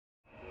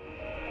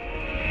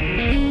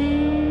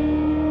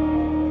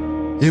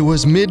It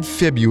was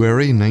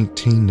mid-February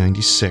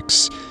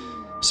 1996.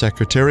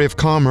 Secretary of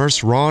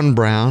Commerce Ron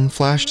Brown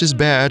flashed his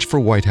badge for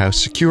White House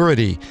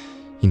security.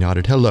 He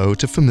nodded hello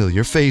to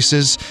familiar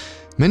faces,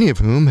 many of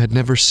whom had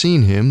never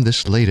seen him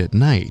this late at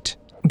night.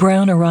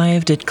 Brown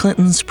arrived at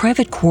Clinton's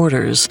private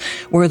quarters,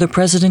 where the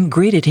president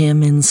greeted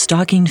him in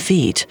stocking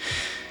feet.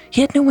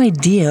 He had no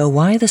idea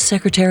why the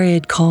secretary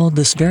had called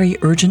this very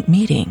urgent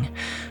meeting,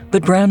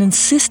 but Brown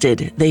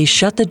insisted they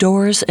shut the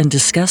doors and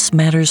discuss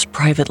matters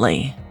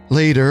privately.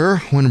 Later,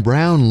 when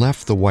Brown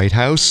left the White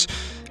House,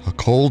 a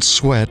cold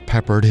sweat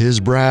peppered his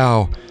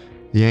brow.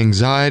 The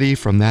anxiety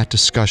from that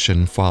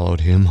discussion followed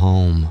him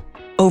home.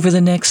 Over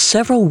the next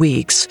several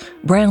weeks,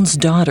 Brown's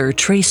daughter,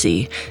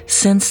 Tracy,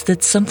 sensed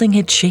that something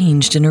had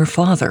changed in her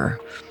father.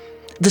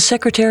 The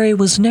secretary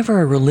was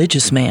never a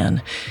religious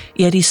man,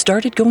 yet he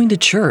started going to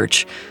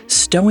church,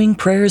 stowing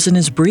prayers in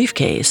his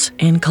briefcase,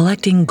 and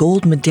collecting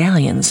gold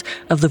medallions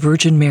of the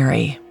Virgin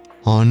Mary.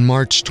 On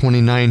March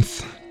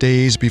 29th,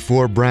 days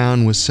before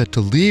Brown was set to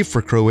leave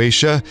for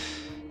Croatia,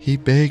 he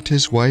begged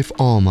his wife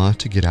Alma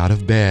to get out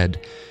of bed.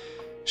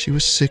 She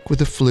was sick with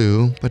the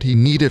flu, but he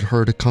needed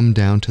her to come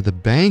down to the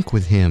bank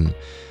with him.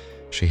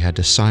 She had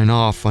to sign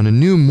off on a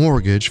new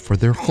mortgage for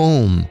their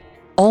home.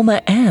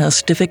 Alma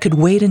asked if it could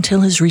wait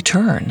until his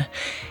return.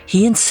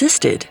 He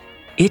insisted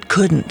it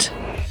couldn't.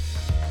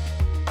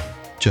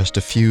 Just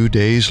a few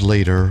days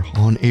later,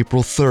 on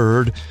April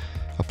 3rd,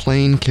 a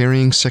plane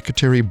carrying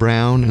Secretary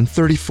Brown and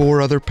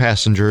 34 other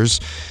passengers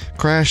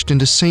crashed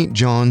into St.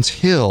 John's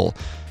Hill,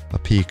 a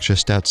peak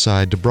just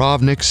outside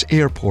Dubrovnik's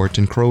airport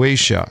in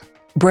Croatia.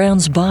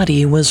 Brown's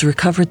body was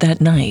recovered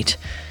that night.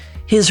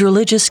 His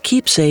religious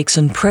keepsakes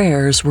and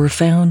prayers were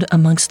found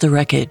amongst the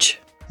wreckage.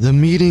 The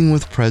meeting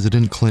with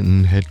President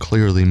Clinton had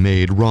clearly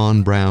made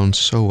Ron Brown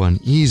so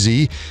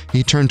uneasy,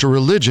 he turned to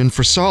religion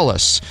for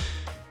solace.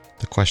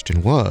 The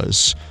question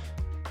was,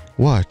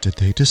 what did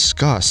they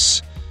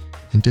discuss?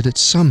 And did it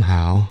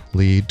somehow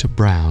lead to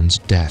Brown's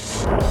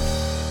death?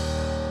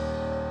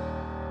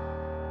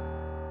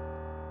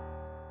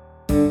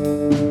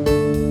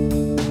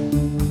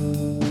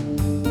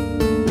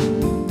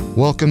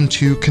 Welcome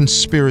to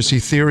Conspiracy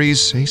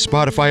Theories, a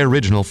Spotify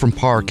original from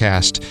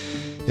Parcast.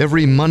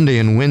 Every Monday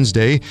and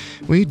Wednesday,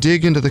 we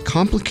dig into the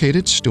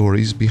complicated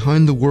stories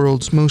behind the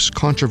world's most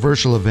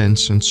controversial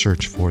events and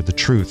search for the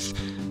truth.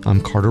 I'm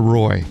Carter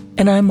Roy.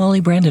 And I'm Molly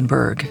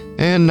Brandenburg.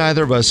 And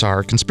neither of us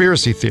are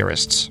conspiracy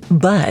theorists.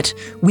 But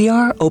we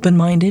are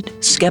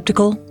open-minded,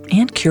 skeptical,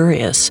 and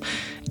curious.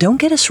 Don't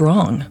get us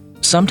wrong.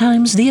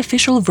 Sometimes the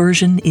official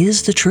version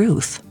is the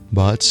truth.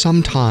 But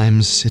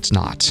sometimes it's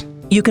not.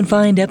 You can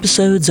find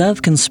episodes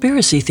of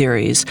Conspiracy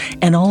Theories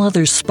and all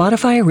other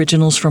Spotify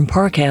originals from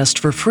Parcast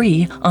for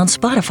free on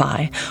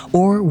Spotify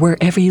or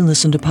wherever you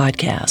listen to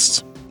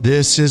podcasts.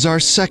 This is our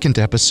second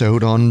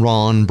episode on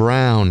Ron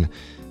Brown.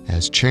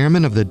 As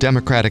chairman of the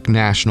Democratic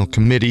National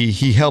Committee,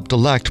 he helped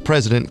elect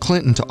President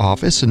Clinton to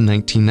office in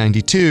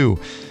 1992.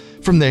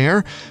 From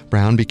there,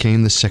 Brown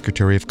became the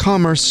Secretary of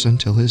Commerce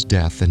until his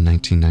death in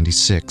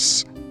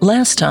 1996.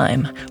 Last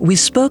time, we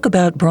spoke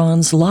about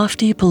Brown's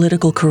lofty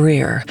political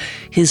career,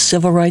 his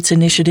civil rights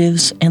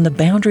initiatives, and the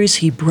boundaries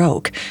he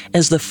broke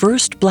as the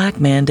first black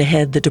man to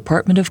head the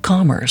Department of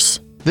Commerce.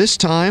 This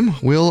time,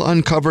 we'll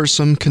uncover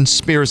some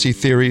conspiracy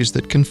theories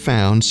that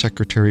confound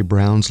Secretary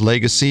Brown's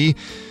legacy.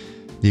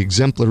 The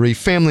exemplary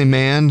family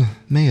man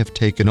may have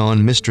taken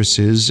on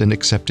mistresses and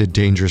accepted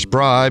dangerous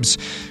bribes,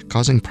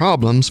 causing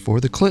problems for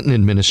the Clinton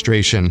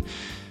administration.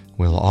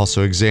 We'll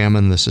also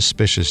examine the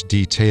suspicious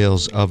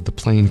details of the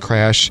plane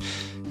crash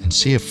and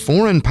see if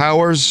foreign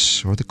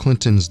powers, or the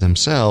Clintons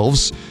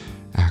themselves,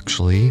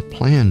 actually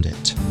planned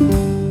it.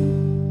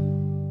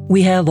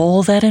 We have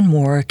all that and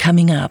more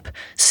coming up.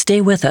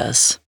 Stay with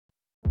us.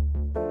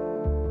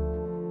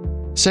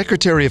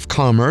 Secretary of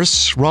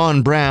Commerce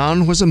Ron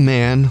Brown was a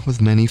man with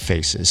many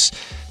faces.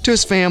 To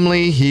his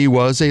family, he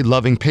was a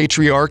loving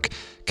patriarch,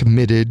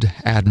 committed,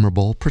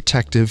 admirable,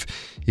 protective,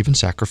 even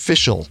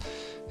sacrificial.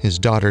 His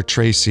daughter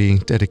Tracy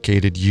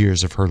dedicated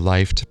years of her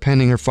life to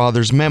penning her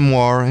father's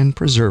memoir and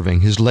preserving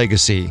his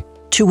legacy.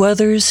 To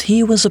others,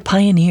 he was a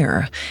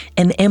pioneer,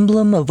 an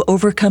emblem of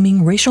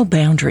overcoming racial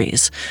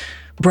boundaries.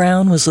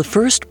 Brown was the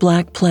first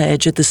black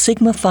pledge at the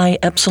Sigma Phi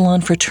Epsilon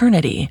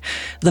fraternity,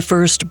 the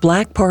first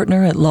black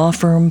partner at law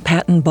firm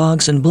Patton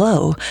Boggs &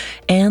 Blow,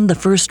 and the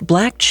first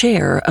black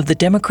chair of the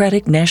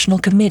Democratic National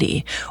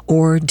Committee,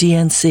 or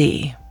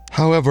DNC.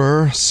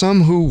 However,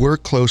 some who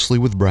worked closely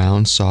with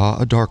Brown saw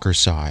a darker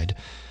side,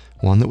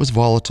 one that was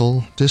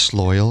volatile,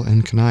 disloyal,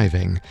 and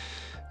conniving.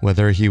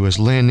 Whether he was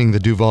landing the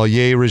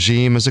Duvalier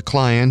regime as a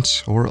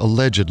client or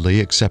allegedly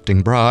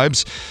accepting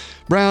bribes,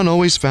 Brown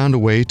always found a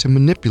way to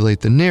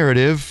manipulate the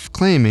narrative,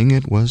 claiming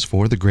it was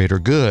for the greater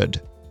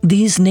good.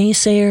 These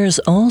naysayers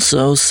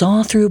also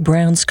saw through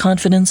Brown's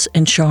confidence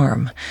and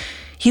charm.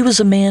 He was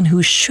a man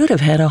who should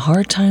have had a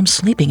hard time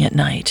sleeping at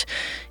night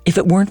if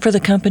it weren't for the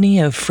company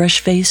of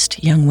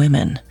fresh-faced young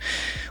women.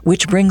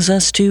 Which brings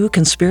us to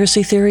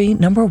conspiracy theory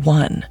number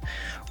 1.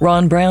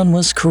 Ron Brown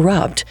was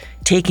corrupt,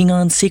 taking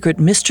on secret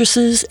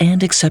mistresses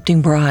and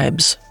accepting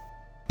bribes.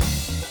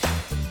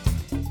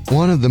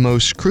 One of the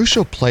most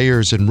crucial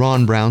players in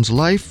Ron Brown's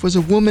life was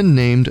a woman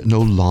named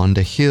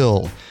Nolanda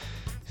Hill.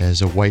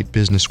 As a white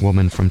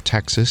businesswoman from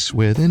Texas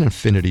with an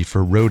affinity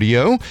for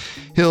rodeo,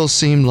 Hill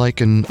seemed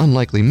like an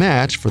unlikely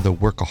match for the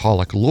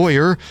workaholic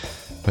lawyer,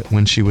 but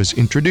when she was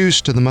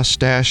introduced to the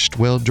mustached,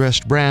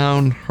 well-dressed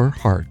Brown, her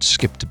heart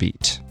skipped a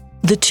beat.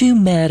 The two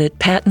met at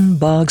Patton,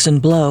 Boggs &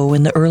 Blow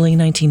in the early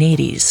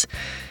 1980s.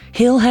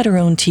 Hill had her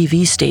own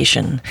TV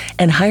station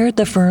and hired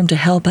the firm to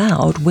help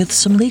out with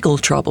some legal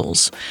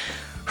troubles.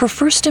 Her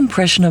first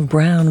impression of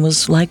Brown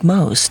was like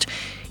most.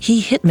 He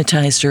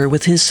hypnotized her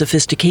with his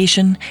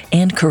sophistication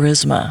and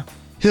charisma.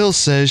 Hill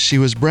says she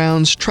was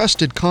Brown's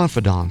trusted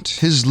confidant,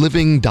 his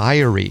living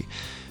diary.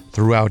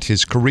 Throughout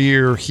his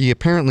career, he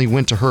apparently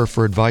went to her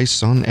for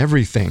advice on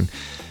everything,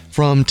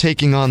 from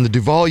taking on the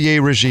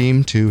Duvalier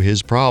regime to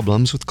his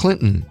problems with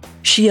Clinton.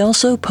 She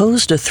also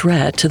posed a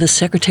threat to the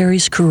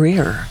secretary's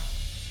career.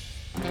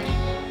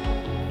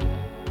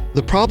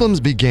 The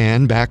problems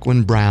began back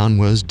when Brown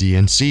was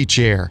DNC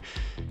chair.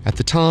 At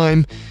the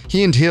time,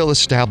 he and Hill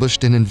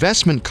established an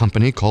investment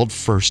company called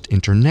First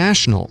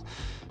International.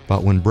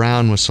 But when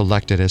Brown was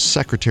selected as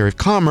Secretary of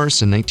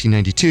Commerce in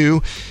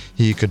 1992,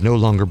 he could no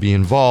longer be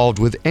involved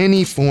with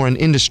any foreign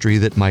industry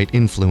that might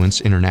influence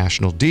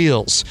international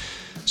deals.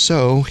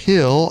 So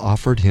Hill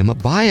offered him a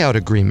buyout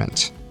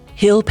agreement.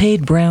 Hill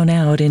paid Brown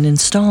out in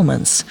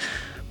installments.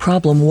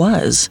 Problem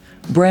was,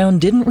 Brown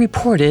didn't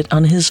report it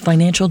on his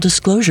financial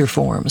disclosure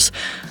forms,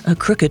 a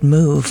crooked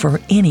move for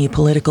any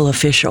political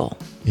official.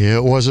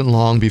 It wasn't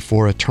long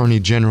before Attorney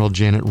General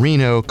Janet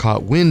Reno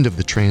caught wind of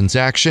the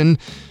transaction.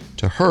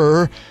 To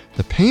her,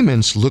 the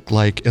payments looked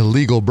like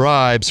illegal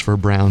bribes for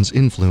Brown's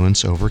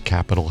influence over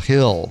Capitol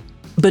Hill.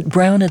 But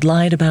Brown had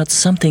lied about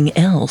something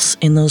else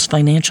in those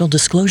financial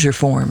disclosure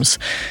forms.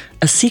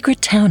 A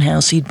secret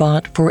townhouse he'd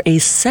bought for a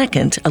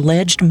second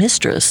alleged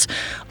mistress,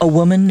 a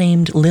woman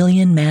named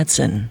Lillian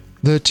Madsen.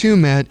 The two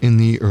met in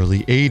the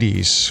early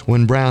 80s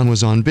when Brown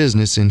was on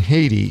business in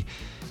Haiti,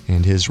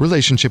 and his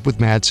relationship with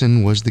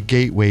Madsen was the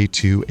gateway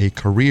to a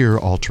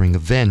career-altering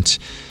event,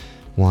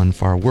 one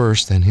far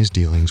worse than his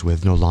dealings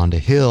with Nolanda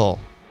Hill.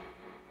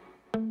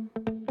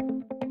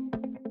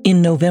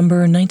 In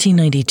November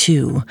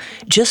 1992,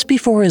 just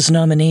before his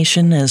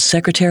nomination as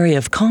Secretary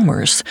of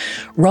Commerce,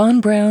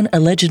 Ron Brown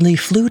allegedly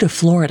flew to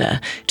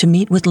Florida to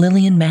meet with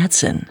Lillian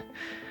Madsen.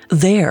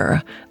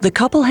 There, the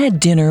couple had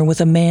dinner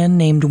with a man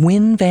named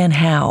Nguyen Van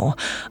Hao,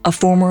 a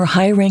former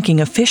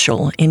high-ranking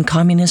official in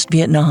Communist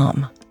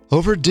Vietnam.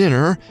 Over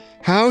dinner,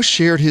 Hao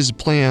shared his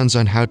plans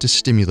on how to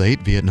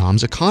stimulate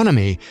Vietnam's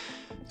economy.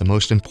 The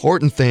most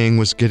important thing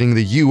was getting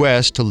the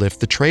U.S. to lift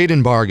the trade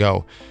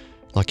embargo.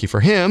 Lucky for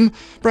him,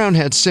 Brown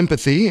had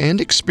sympathy and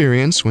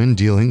experience when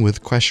dealing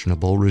with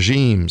questionable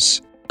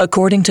regimes.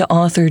 According to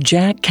author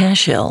Jack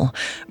Cashill,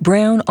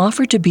 Brown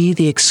offered to be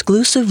the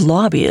exclusive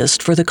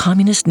lobbyist for the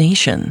communist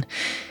nation.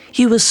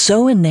 He was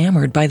so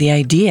enamored by the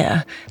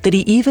idea that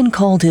he even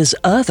called his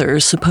other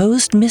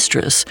supposed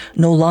mistress,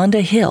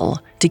 Nolanda Hill,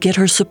 to get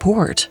her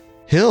support.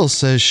 Hill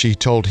says she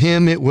told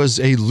him it was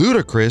a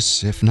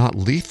ludicrous, if not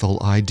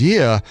lethal,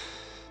 idea,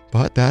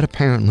 but that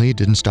apparently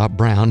didn't stop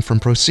Brown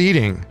from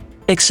proceeding.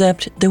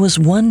 Except there was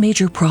one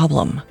major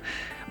problem.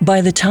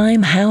 By the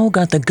time Howe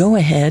got the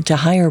go-ahead to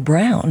hire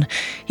Brown,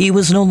 he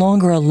was no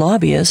longer a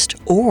lobbyist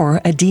or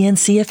a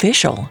DNC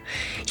official.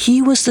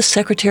 He was the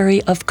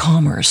Secretary of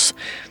Commerce.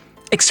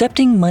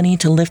 Accepting money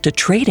to lift a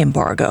trade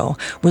embargo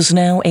was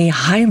now a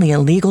highly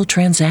illegal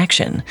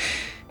transaction.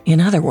 In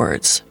other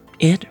words,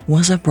 it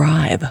was a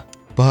bribe.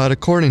 But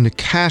according to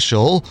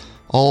Cashill,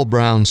 all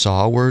Brown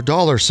saw were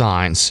dollar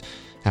signs.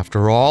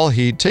 After all,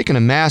 he'd taken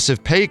a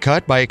massive pay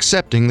cut by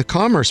accepting the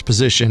commerce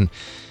position.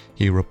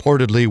 He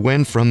reportedly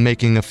went from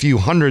making a few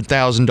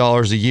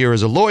 $100,000 a year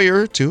as a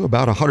lawyer to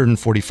about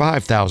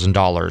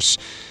 $145,000.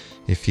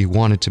 If he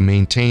wanted to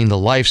maintain the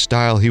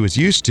lifestyle he was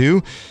used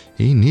to,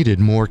 he needed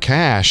more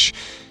cash,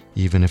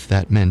 even if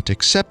that meant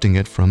accepting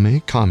it from a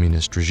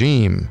communist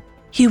regime.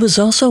 He was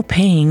also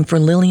paying for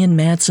Lillian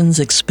Madsen's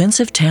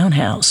expensive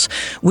townhouse,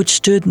 which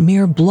stood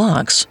mere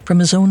blocks from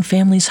his own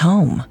family's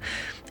home.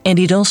 And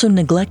he'd also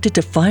neglected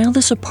to file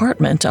this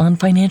apartment on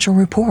financial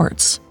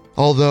reports.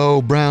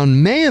 Although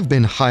Brown may have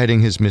been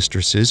hiding his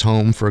mistress's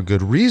home for a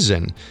good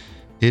reason,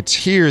 it's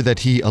here that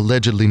he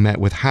allegedly met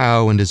with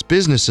Howe and his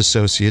business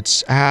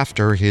associates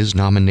after his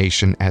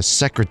nomination as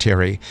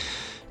secretary.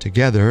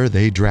 Together,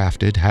 they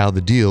drafted how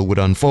the deal would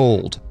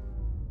unfold.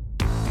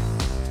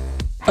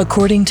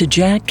 According to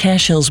Jack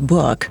Cashill's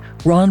book,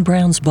 Ron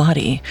Brown's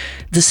Body,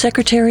 the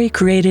secretary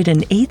created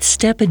an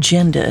 8-step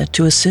agenda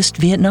to assist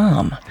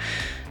Vietnam.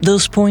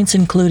 Those points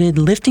included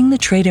lifting the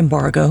trade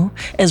embargo,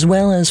 as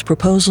well as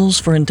proposals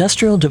for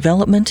industrial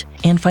development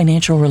and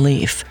financial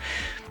relief.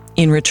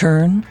 In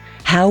return,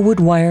 Howe would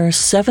wire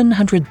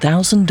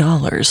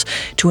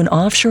 $700,000 to an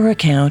offshore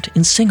account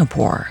in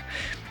Singapore.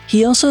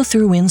 He also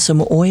threw in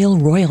some oil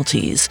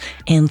royalties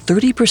and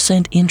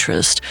 30%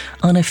 interest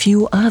on a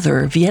few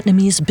other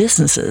Vietnamese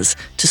businesses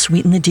to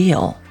sweeten the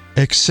deal.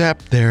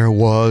 Except there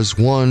was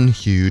one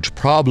huge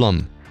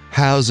problem.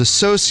 Howe's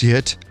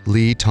associate,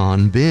 Lee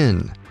Ton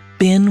Bin.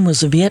 Ben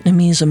was a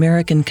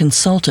Vietnamese-American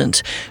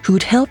consultant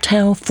who'd helped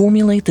Howe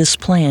formulate this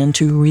plan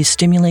to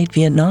re-stimulate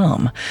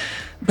Vietnam.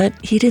 But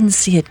he didn't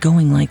see it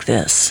going like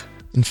this.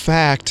 In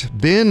fact,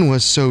 Ben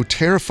was so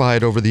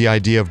terrified over the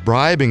idea of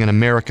bribing an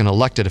American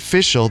elected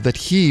official that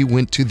he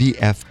went to the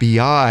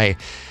FBI.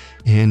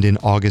 And in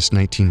August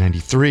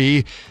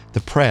 1993,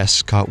 the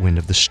press caught wind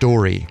of the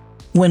story.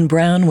 When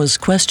Brown was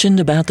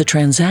questioned about the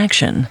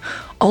transaction,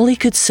 all he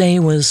could say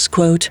was,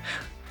 quote,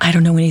 "I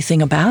don't know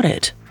anything about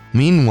it."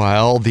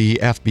 Meanwhile,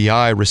 the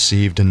FBI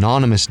received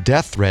anonymous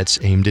death threats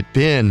aimed at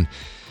Ben.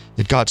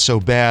 It got so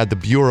bad, the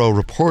Bureau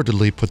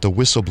reportedly put the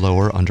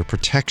whistleblower under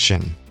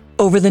protection.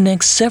 Over the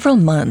next several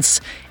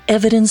months,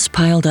 evidence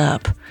piled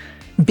up.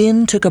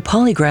 Ben took a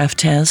polygraph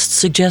test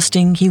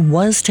suggesting he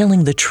was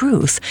telling the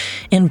truth,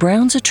 and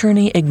Brown's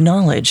attorney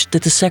acknowledged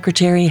that the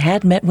secretary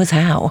had met with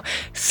Howe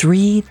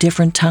 3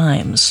 different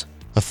times.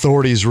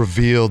 Authorities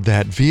revealed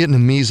that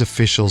Vietnamese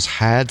officials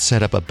had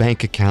set up a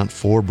bank account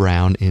for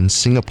Brown in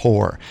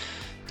Singapore.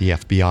 The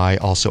FBI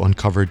also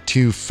uncovered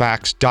 2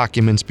 faxed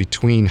documents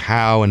between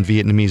Howe and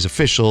Vietnamese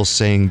officials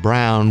saying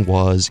Brown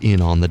was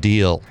in on the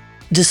deal.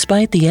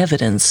 Despite the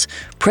evidence,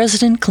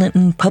 President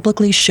Clinton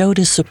publicly showed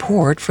his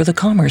support for the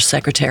Commerce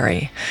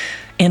Secretary,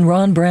 and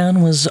Ron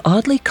Brown was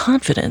oddly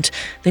confident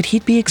that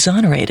he'd be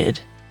exonerated.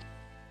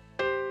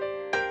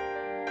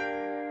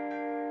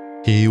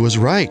 He was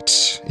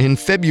right. In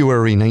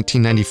February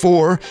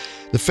 1994,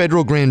 the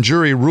federal grand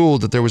jury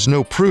ruled that there was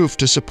no proof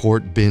to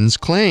support Ben's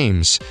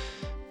claims.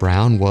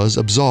 Brown was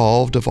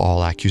absolved of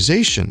all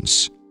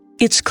accusations.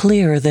 It's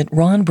clear that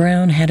Ron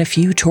Brown had a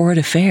few torrid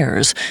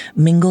affairs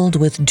mingled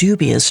with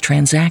dubious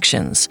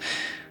transactions.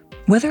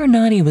 Whether or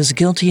not he was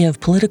guilty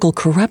of political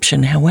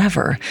corruption,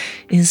 however,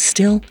 is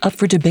still up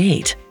for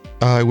debate.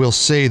 I will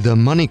say the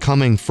money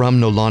coming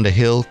from Nolanda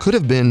Hill could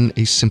have been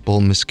a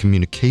simple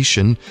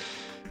miscommunication.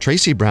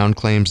 Tracy Brown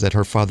claims that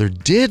her father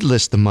did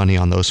list the money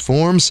on those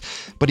forms,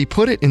 but he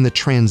put it in the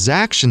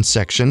transaction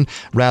section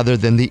rather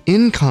than the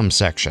income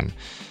section.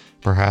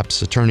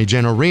 Perhaps Attorney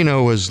General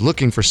Reno was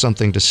looking for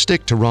something to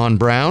stick to Ron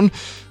Brown,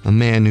 a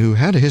man who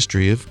had a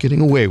history of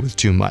getting away with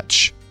too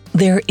much.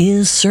 There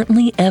is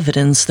certainly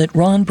evidence that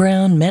Ron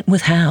Brown met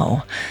with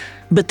Howe,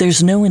 but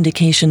there's no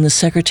indication the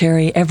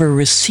secretary ever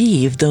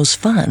received those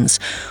funds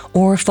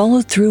or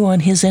followed through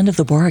on his end of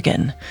the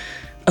bargain.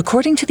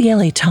 According to the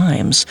LA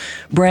Times,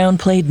 Brown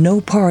played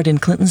no part in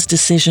Clinton's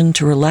decision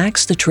to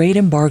relax the trade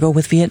embargo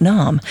with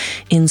Vietnam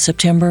in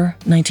September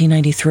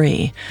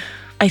 1993.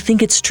 I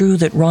think it's true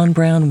that Ron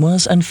Brown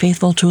was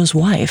unfaithful to his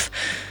wife,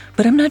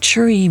 but I'm not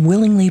sure he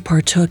willingly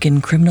partook in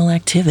criminal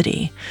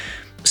activity.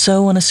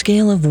 So on a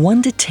scale of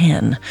 1 to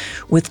 10,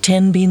 with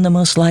 10 being the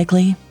most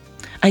likely,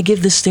 I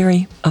give this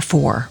theory a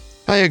 4.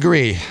 I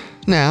agree.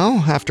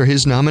 Now, after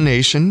his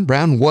nomination,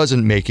 Brown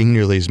wasn't making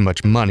nearly as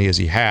much money as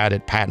he had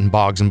at Patton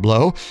Boggs and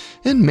Blow,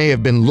 and may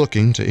have been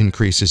looking to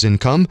increase his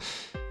income.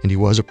 And he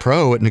was a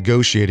pro at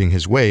negotiating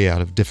his way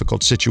out of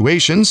difficult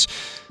situations.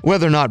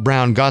 Whether or not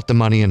Brown got the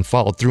money and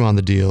followed through on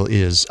the deal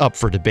is up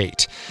for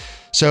debate.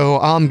 So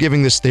I'm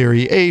giving this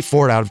theory a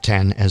 4 out of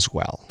 10 as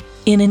well.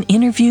 In an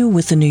interview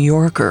with The New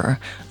Yorker,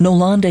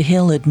 Nolanda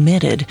Hill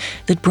admitted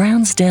that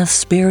Brown's death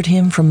spared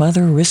him from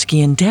other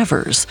risky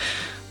endeavors,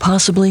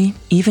 possibly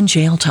even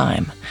jail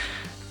time.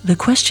 The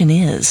question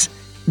is,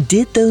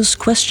 did those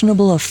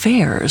questionable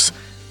affairs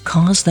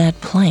cause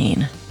that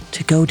plane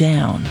to go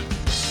down?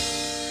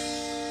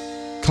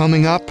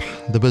 Coming up,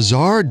 the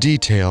bizarre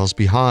details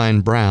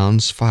behind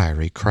Brown's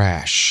fiery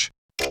crash.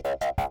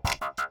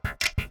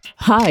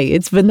 Hi,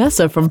 it's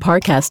Vanessa from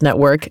Parcast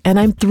Network, and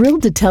I'm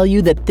thrilled to tell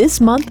you that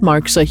this month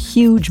marks a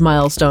huge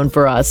milestone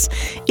for us.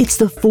 It's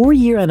the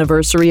 4-year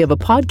anniversary of a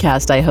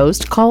podcast I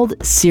host called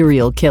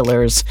Serial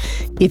Killers.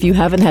 If you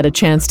haven't had a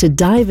chance to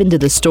dive into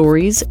the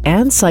stories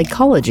and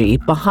psychology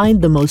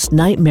behind the most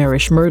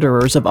nightmarish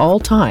murderers of all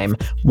time,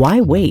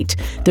 why wait?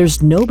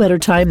 There's no better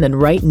time than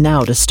right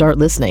now to start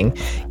listening.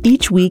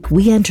 Each week,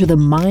 we enter the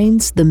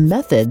minds, the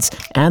methods,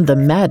 and the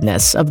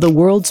madness of the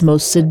world's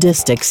most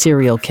sadistic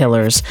serial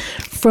killers.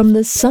 From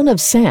the son of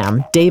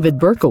Sam, David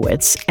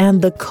Berkowitz, and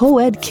the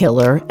co-ed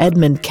killer,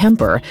 Edmund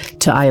Kemper,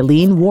 to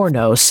Eileen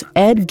Wuornos,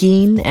 Ed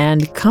Gein,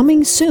 and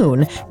coming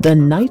soon, the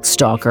Night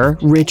Stalker,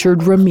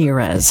 Richard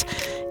Ramirez.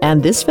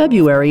 And this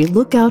February,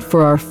 look out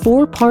for our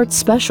 4-part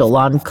special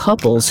on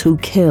couples who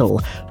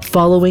kill,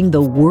 following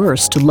the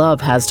worst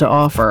love has to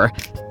offer.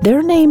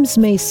 Their names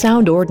may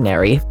sound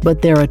ordinary,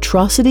 but their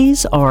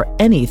atrocities are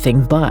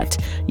anything but.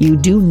 You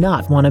do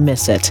not want to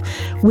miss it.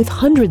 With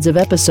hundreds of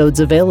episodes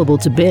available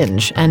to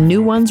binge and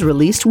new ones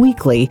released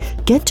weekly,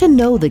 get to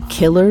know the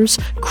killers,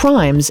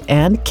 crimes,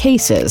 and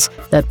cases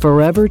that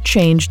forever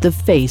changed the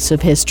face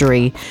of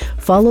history.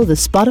 Follow the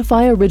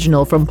Spotify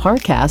original from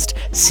Parcast,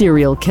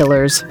 Serial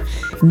Killers.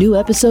 New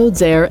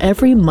episodes air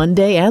every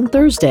Monday and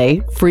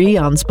Thursday, free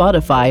on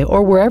Spotify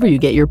or wherever you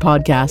get your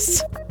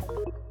podcasts.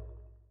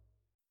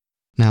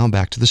 Now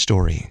back to the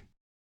story.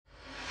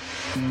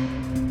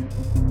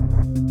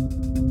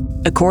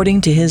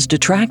 According to his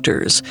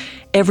detractors,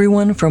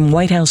 everyone from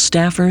White House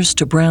staffers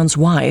to Brown's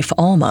wife,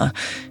 Alma,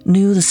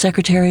 knew the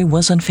secretary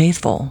was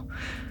unfaithful.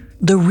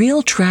 The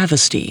real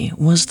travesty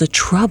was the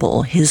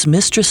trouble his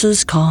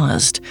mistresses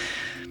caused.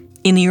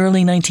 In the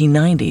early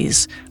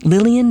 1990s,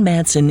 Lillian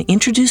Madsen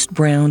introduced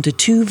Brown to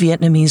two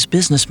Vietnamese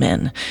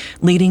businessmen,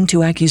 leading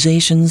to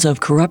accusations of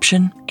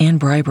corruption and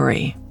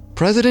bribery.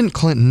 President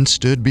Clinton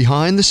stood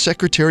behind the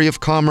Secretary of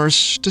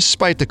Commerce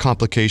despite the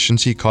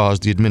complications he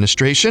caused the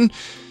administration.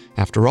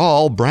 After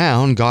all,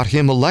 Brown got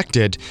him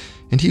elected,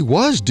 and he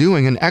was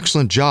doing an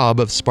excellent job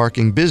of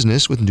sparking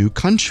business with new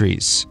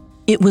countries.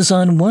 It was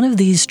on one of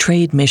these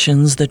trade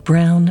missions that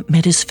Brown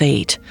met his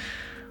fate.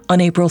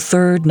 On April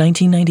 3,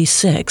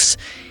 1996,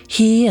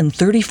 he and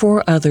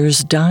 34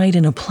 others died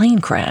in a plane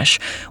crash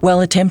while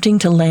attempting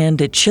to land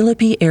at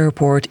Čilipi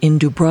Airport in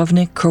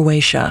Dubrovnik,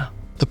 Croatia.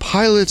 The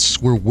pilots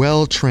were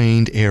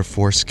well-trained Air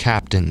Force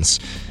captains.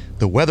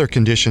 The weather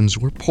conditions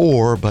were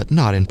poor but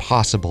not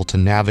impossible to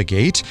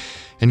navigate,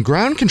 and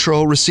ground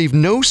control received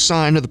no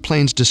sign of the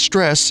plane's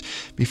distress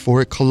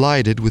before it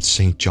collided with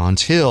St.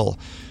 John's Hill.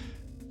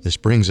 This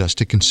brings us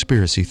to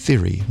conspiracy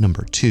theory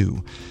number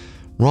 2.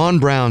 Ron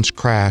Brown's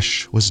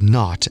crash was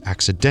not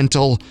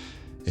accidental.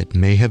 It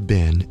may have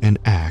been an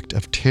act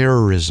of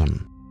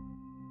terrorism.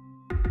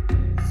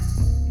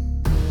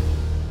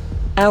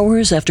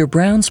 Hours after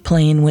Brown's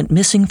plane went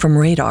missing from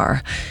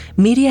radar,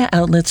 media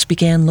outlets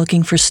began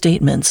looking for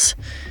statements.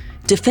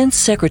 Defense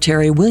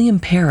Secretary William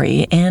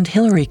Perry and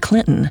Hillary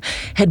Clinton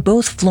had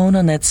both flown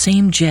on that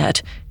same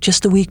jet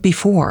just the week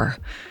before.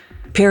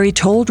 Perry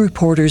told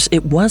reporters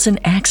it was an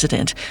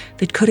accident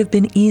that could have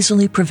been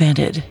easily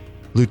prevented.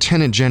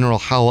 Lieutenant General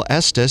Howell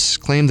Estes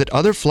claimed that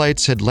other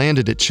flights had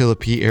landed at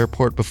Čilipi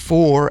Airport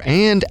before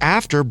and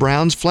after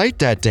Brown's flight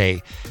that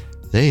day.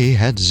 They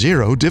had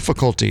zero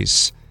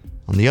difficulties.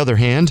 On the other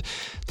hand,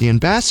 the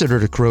ambassador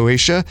to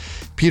Croatia,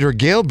 Peter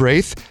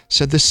Galbraith,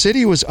 said the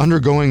city was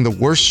undergoing the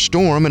worst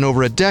storm in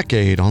over a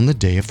decade on the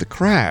day of the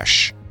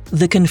crash.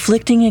 The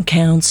conflicting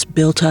accounts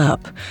built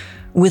up.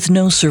 With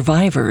no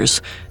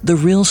survivors, the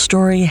real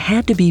story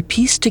had to be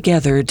pieced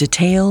together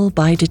detail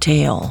by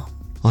detail.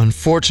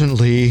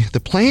 Unfortunately, the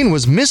plane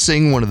was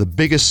missing one of the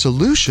biggest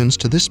solutions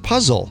to this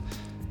puzzle: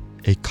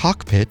 a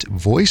cockpit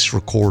voice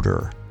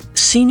recorder.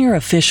 Senior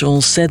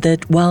officials said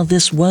that while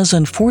this was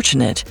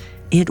unfortunate,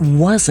 it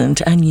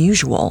wasn't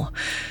unusual.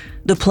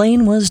 The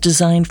plane was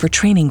designed for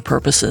training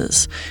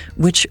purposes,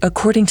 which,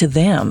 according to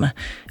them,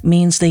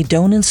 means they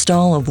don't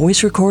install a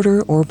voice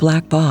recorder or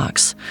black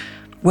box.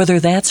 Whether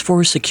that's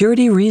for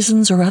security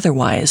reasons or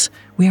otherwise,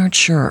 we aren't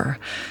sure.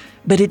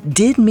 But it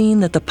did mean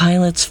that the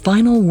pilots'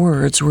 final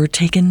words were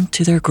taken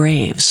to their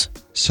graves.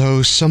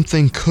 So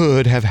something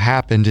could have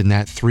happened in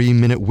that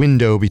 3-minute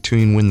window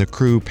between when the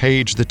crew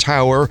paged the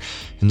tower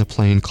and the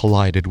plane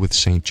collided with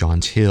St.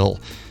 John's Hill.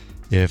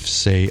 If,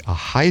 say, a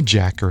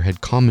hijacker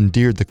had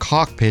commandeered the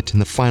cockpit in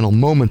the final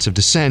moments of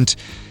descent,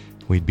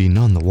 we'd be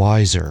none the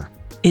wiser.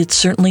 It's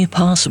certainly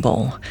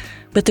possible,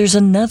 but there's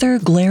another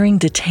glaring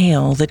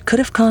detail that could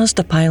have caused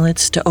the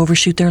pilots to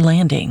overshoot their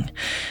landing.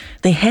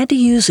 They had to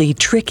use a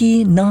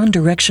tricky,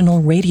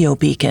 non-directional radio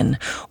beacon,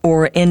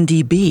 or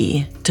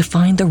NDB, to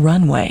find the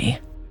runway.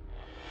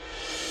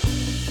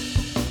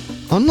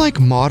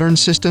 Unlike modern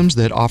systems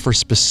that offer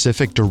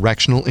specific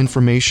directional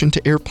information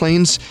to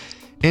airplanes,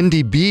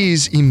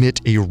 NDBs emit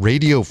a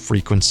radio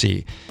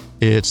frequency.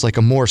 It's like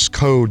a Morse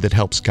code that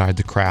helps guide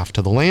the craft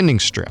to the landing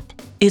strip.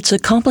 It's a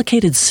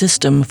complicated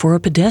system for a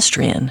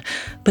pedestrian,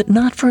 but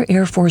not for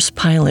Air Force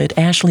pilot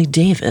Ashley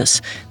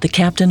Davis, the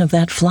captain of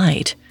that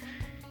flight.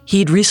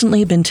 He'd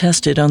recently been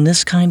tested on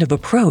this kind of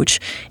approach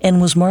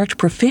and was marked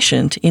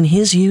proficient in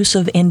his use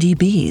of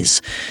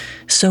NDBs.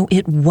 So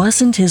it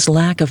wasn't his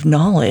lack of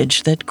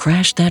knowledge that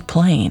crashed that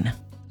plane.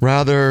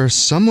 Rather,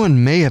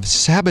 someone may have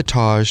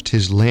sabotaged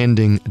his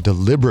landing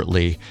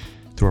deliberately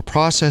through a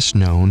process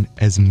known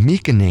as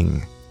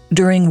meakening.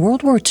 During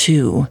World War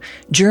II,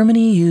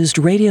 Germany used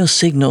radio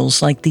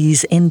signals like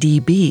these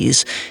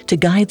NDBs to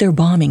guide their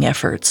bombing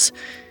efforts.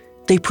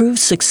 They proved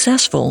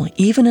successful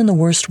even in the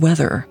worst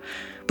weather,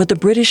 but the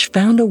British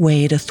found a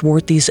way to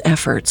thwart these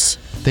efforts.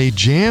 They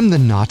jammed the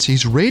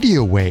Nazis'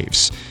 radio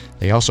waves.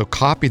 They also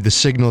copied the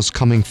signals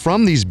coming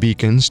from these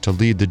beacons to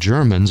lead the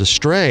Germans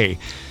astray.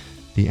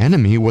 The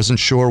enemy wasn't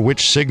sure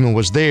which signal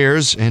was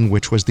theirs and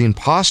which was the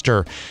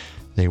imposter.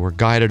 They were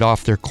guided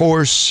off their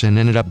course and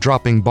ended up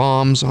dropping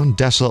bombs on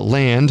desolate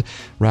land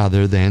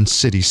rather than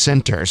city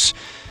centers.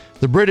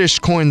 The British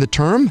coined the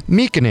term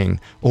meakening,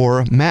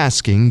 or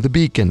masking the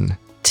beacon.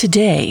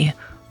 Today,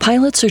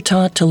 pilots are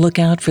taught to look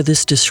out for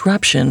this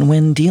disruption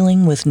when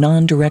dealing with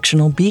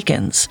non-directional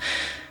beacons,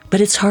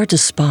 but it's hard to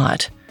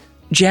spot.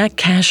 Jack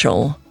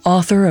Cashel,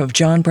 author of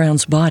John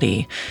Brown's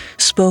Body,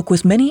 spoke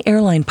with many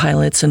airline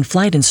pilots and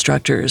flight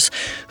instructors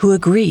who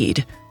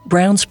agreed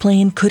Brown's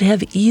plane could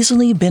have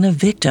easily been a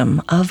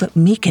victim of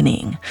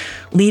meakening,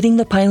 leading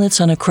the pilots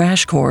on a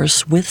crash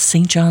course with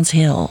St. John's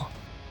Hill.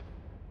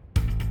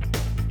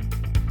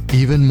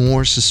 Even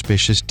more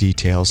suspicious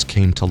details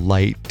came to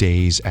light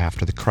days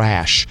after the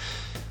crash.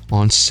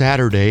 On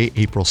Saturday,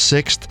 April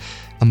 6th,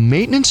 a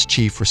maintenance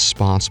chief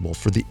responsible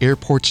for the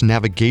airport's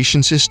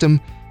navigation system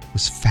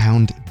was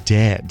found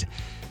dead.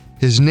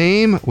 His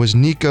name was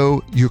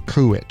Niko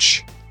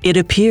Yurkewicz. It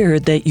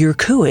appeared that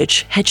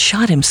Yurkewicz had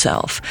shot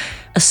himself,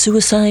 a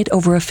suicide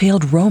over a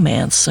failed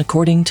romance,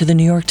 according to the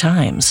New York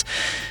Times.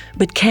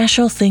 But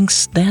Cashel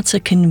thinks that's a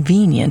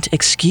convenient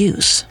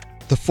excuse.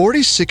 The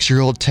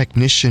 46-year-old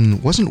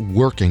technician wasn't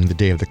working the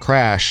day of the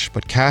crash,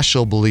 but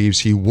Cashel believes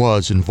he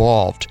was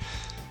involved.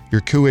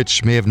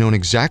 Yurkewicz may have known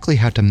exactly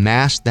how to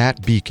mast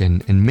that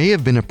beacon and may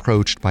have been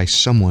approached by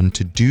someone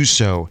to do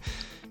so.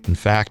 In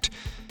fact,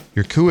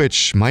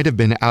 Yurkewicz might have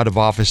been out of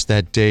office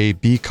that day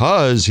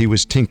because he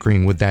was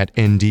tinkering with that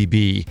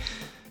NDB,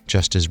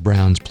 just as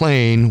Brown's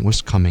plane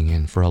was coming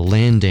in for a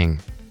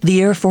landing.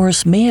 The Air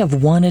Force may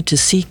have wanted to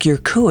seek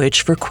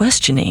Yurkewicz for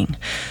questioning,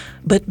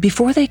 but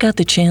before they got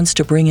the chance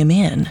to bring him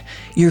in,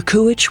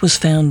 Yurkewicz was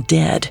found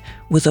dead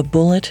with a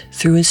bullet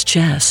through his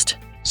chest.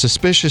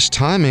 Suspicious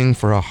timing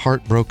for a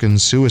heartbroken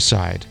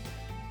suicide.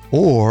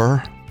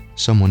 Or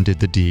someone did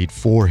the deed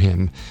for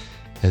him,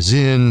 as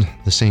in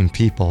the same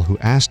people who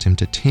asked him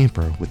to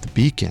tamper with the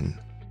beacon.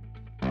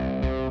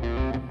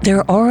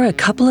 There are a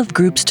couple of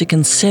groups to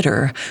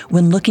consider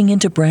when looking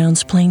into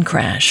Brown's plane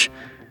crash.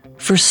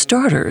 For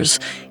starters,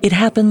 it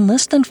happened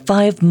less than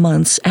 5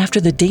 months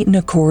after the Dayton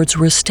Accords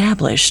were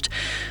established.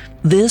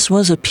 This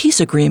was a peace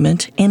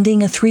agreement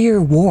ending a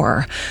 3-year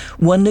war,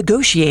 one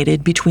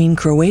negotiated between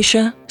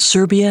Croatia,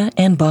 Serbia,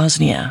 and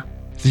Bosnia.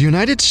 The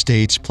United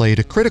States played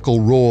a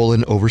critical role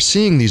in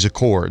overseeing these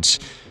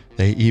accords.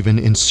 They even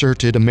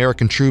inserted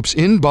American troops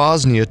in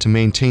Bosnia to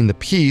maintain the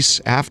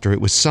peace after it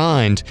was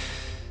signed.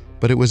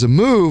 But it was a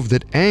move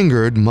that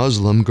angered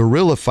Muslim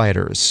guerrilla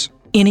fighters.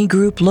 Any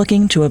group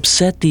looking to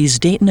upset these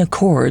Dayton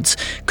Accords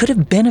could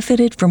have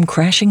benefited from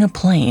crashing a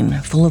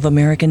plane full of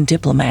American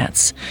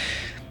diplomats.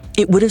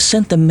 It would have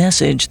sent the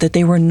message that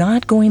they were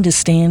not going to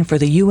stand for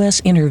the U.S.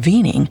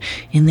 intervening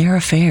in their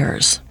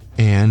affairs.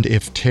 And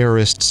if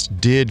terrorists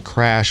did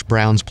crash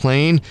Brown's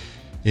plane,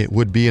 it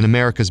would be in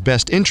America's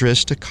best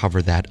interest to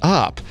cover that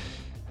up.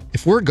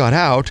 If word got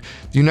out,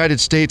 the United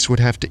States would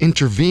have to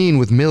intervene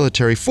with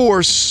military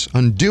force,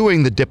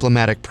 undoing the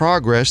diplomatic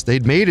progress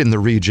they'd made in the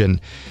region.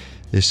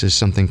 This is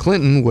something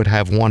Clinton would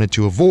have wanted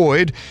to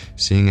avoid,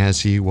 seeing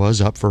as he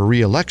was up for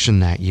re-election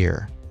that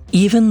year.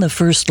 Even the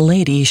First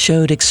Lady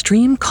showed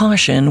extreme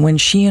caution when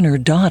she and her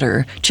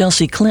daughter,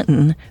 Chelsea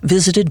Clinton,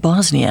 visited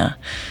Bosnia.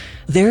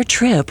 Their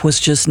trip was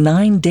just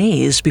 9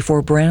 days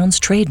before Brown's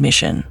trade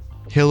mission.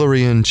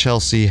 Hillary and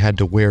Chelsea had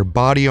to wear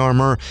body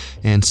armor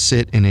and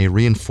sit in a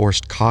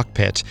reinforced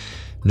cockpit,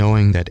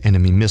 knowing that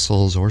enemy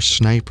missiles or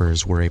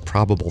snipers were a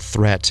probable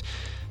threat.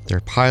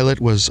 Their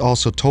pilot was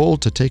also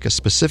told to take a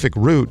specific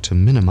route to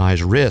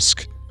minimize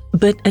risk.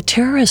 But a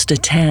terrorist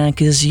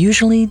attack is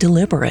usually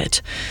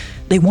deliberate.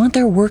 They want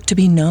their work to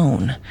be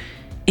known.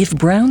 If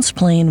Brown's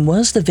plane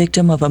was the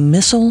victim of a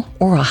missile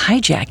or a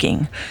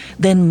hijacking,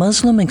 then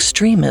Muslim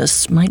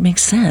extremists might make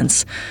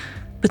sense.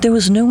 But there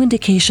was no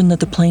indication that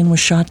the plane was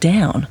shot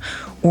down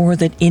or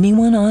that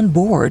anyone on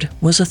board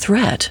was a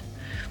threat.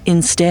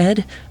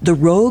 Instead, the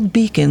rogue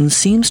beacon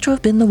seems to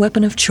have been the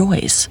weapon of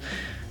choice.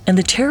 And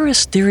the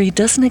terrorist theory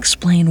doesn't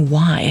explain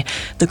why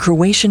the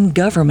Croatian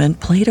government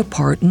played a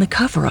part in the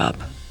cover-up.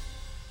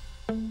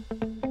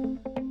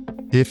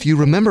 If you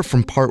remember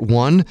from Part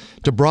 1,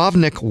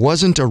 Dubrovnik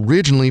wasn't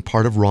originally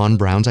part of Ron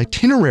Brown's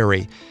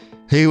itinerary.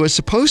 He was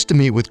supposed to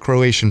meet with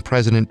Croatian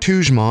President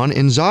Tudjman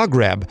in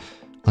Zagreb,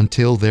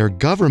 until their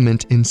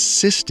government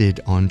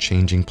insisted on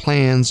changing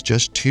plans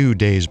just 2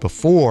 days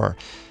before.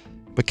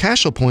 But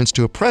Cashel points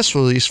to a press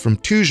release from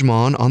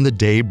Tudjman on the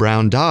day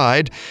Brown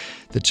died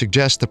that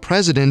suggests the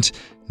president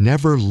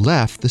never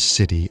left the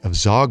city of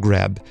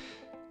Zagreb.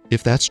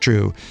 If that's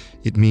true,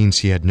 it means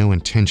he had no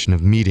intention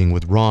of meeting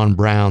with Ron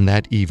Brown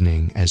that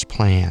evening as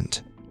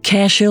planned.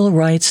 Cashel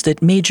writes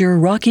that Major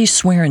Rocky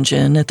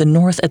Swearingen at the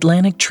North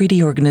Atlantic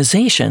Treaty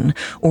Organization,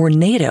 or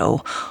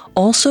NATO,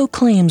 also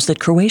claims that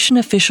Croatian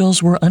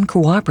officials were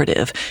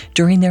uncooperative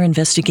during their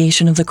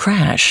investigation of the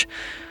crash.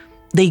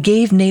 They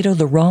gave NATO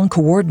the wrong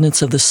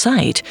coordinates of the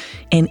site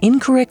and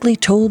incorrectly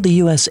told the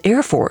U.S.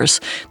 Air Force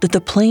that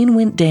the plane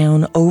went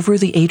down over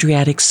the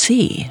Adriatic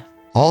Sea.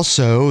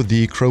 Also,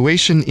 the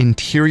Croatian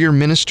Interior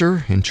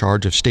Minister in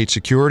charge of state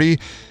security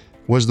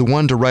was the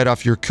one to write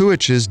off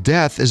Yurkewicz's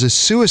death as a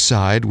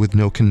suicide with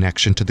no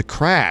connection to the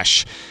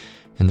crash.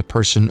 And the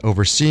person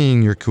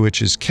overseeing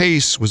Yurkewicz's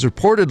case was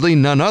reportedly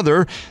none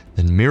other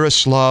than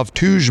Miroslav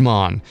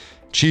Tudjman,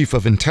 chief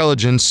of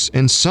intelligence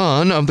and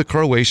son of the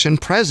Croatian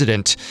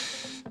president.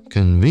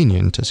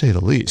 Convenient, to say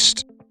the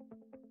least.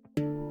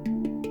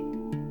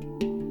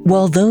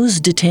 While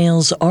those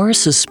details are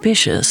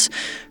suspicious,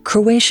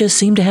 Croatia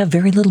seemed to have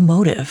very little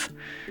motive.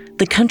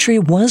 The country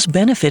was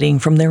benefiting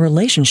from their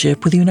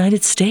relationship with the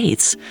United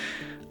States.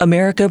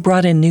 America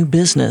brought in new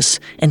business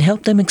and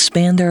helped them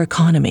expand their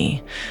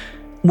economy.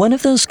 One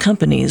of those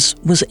companies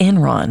was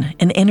Enron,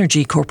 an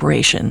energy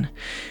corporation.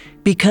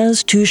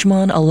 Because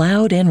Tudjman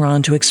allowed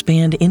Enron to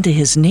expand into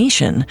his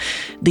nation,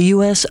 the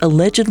U.S.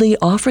 allegedly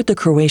offered the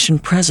Croatian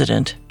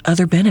president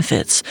other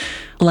benefits,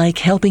 like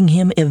helping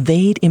him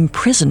evade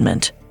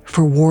imprisonment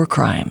for war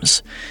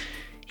crimes.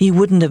 He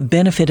wouldn't have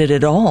benefited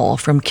at all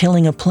from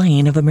killing a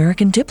plane of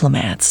American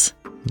diplomats.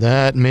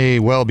 That may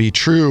well be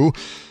true,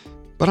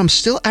 but I'm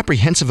still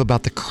apprehensive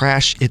about the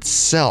crash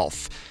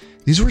itself.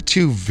 These were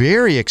two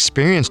very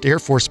experienced Air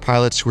Force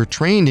pilots who were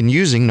trained in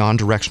using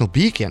non-directional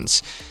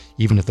beacons.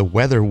 Even if the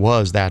weather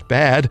was that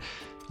bad,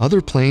 other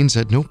planes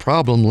had no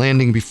problem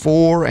landing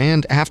before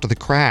and after the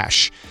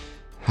crash.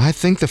 I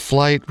think the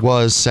flight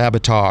was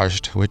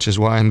sabotaged, which is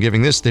why I'm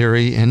giving this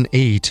theory an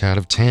 8 out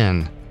of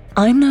 10.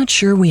 I'm not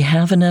sure we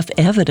have enough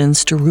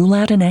evidence to rule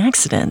out an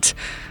accident.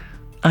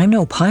 I'm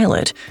no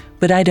pilot,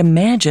 but I'd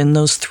imagine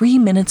those 3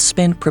 minutes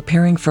spent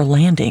preparing for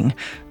landing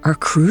are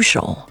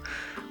crucial.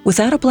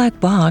 Without a black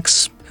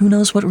box, who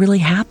knows what really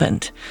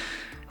happened?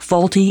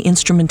 Faulty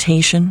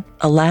instrumentation,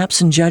 a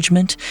lapse in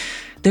judgment.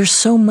 There's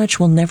so much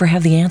we'll never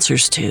have the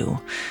answers to.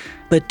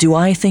 But do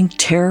I think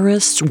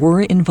terrorists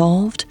were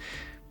involved?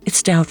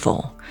 It's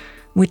doubtful,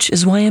 which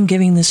is why I'm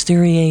giving this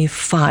theory a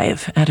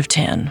 5 out of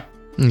 10.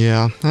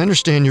 Yeah, I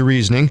understand your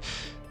reasoning,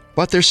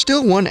 but there's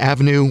still one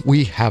avenue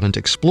we haven't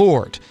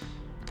explored.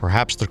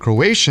 Perhaps the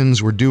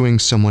Croatians were doing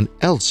someone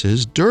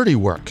else's dirty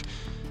work.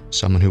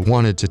 Someone who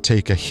wanted to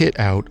take a hit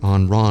out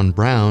on Ron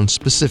Brown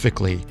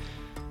specifically,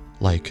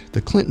 like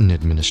the Clinton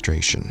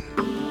administration.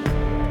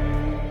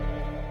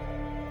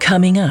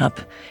 Coming up,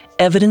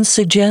 evidence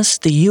suggests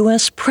the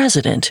U.S.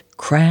 president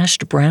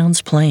crashed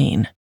Brown's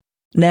plane.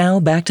 Now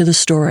back to the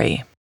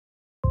story.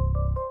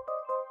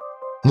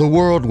 The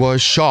world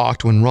was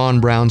shocked when Ron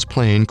Brown's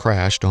plane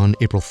crashed on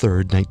April 3,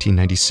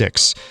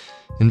 1996.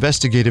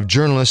 Investigative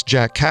journalist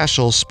Jack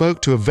Cashel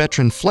spoke to a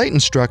veteran flight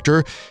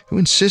instructor who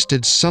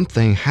insisted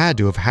something had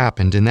to have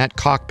happened in that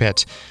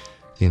cockpit.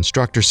 The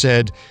instructor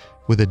said,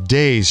 with a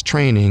day's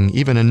training,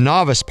 even a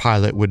novice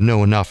pilot would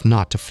know enough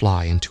not to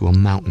fly into a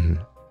mountain.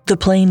 The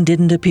plane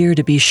didn't appear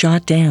to be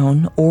shot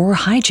down or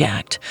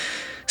hijacked.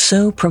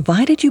 So,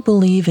 provided you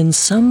believe in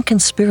some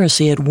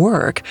conspiracy at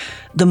work,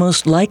 the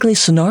most likely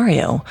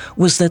scenario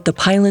was that the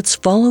pilots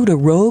followed a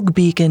rogue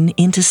beacon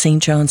into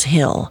St. John's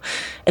Hill,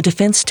 a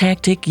defense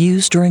tactic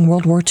used during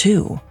World War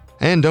II.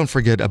 And don't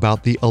forget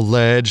about the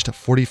alleged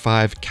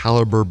 .45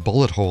 caliber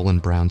bullet hole in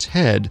Brown's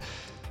head.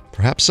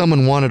 Perhaps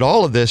someone wanted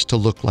all of this to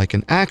look like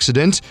an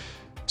accident,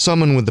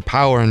 someone with the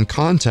power and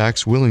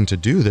contacts willing to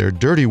do their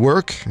dirty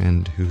work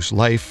and whose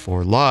life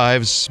or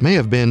lives may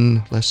have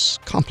been less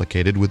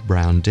complicated with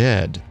Brown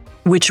dead.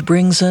 Which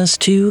brings us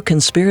to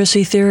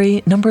conspiracy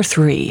theory number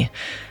 3.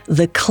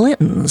 The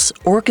Clintons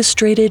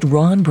orchestrated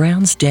Ron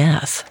Brown's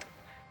death.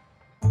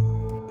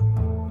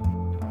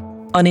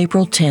 On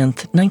April 10,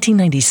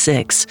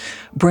 1996,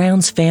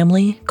 Brown's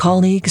family,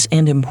 colleagues,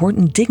 and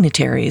important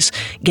dignitaries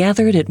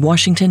gathered at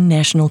Washington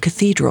National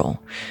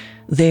Cathedral.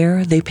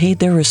 There, they paid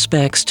their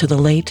respects to the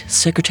late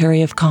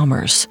Secretary of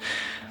Commerce.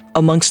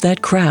 Amongst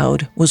that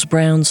crowd was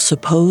Brown's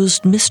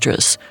supposed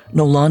mistress,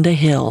 Nolanda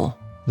Hill.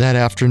 That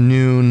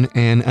afternoon,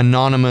 an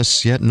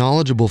anonymous yet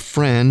knowledgeable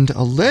friend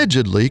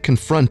allegedly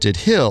confronted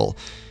Hill.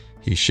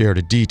 He shared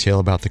a detail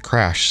about the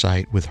crash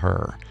site with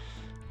her.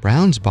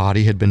 Brown's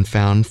body had been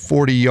found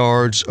 40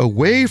 yards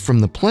away from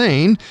the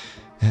plane,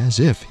 as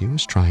if he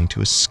was trying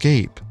to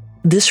escape.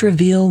 This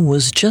reveal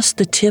was just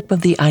the tip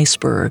of the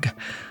iceberg.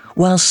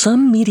 While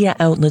some media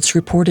outlets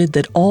reported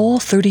that all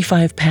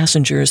 35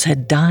 passengers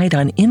had died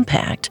on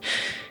impact,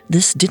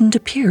 this didn't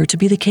appear to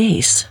be the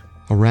case.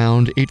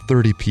 Around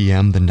 8:30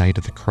 p.m. the night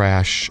of the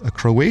crash, a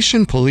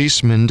Croatian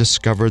policeman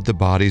discovered the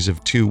bodies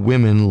of 2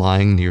 women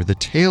lying near the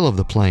tail of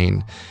the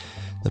plane.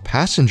 The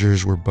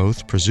passengers were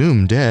both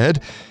presumed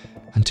dead,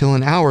 until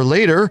an hour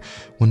later,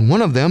 when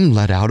one of them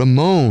let out a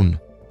moan.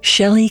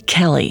 Shelley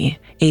Kelly,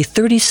 a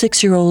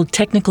 36-year-old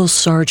technical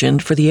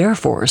sergeant for the Air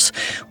Force,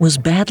 was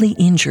badly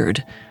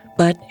injured,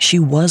 but she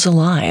was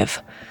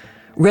alive.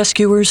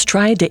 Rescuers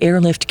tried to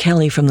airlift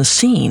Kelly from the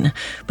scene,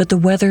 but the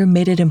weather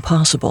made it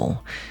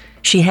impossible.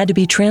 She had to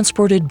be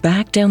transported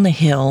back down the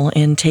hill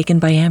and taken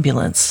by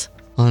ambulance.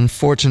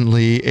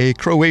 Unfortunately, a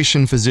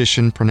Croatian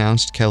physician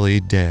pronounced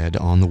Kelly dead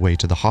on the way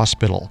to the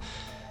hospital.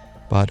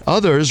 But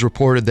others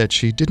reported that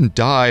she didn't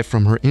die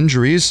from her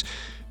injuries.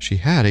 She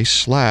had a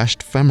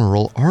slashed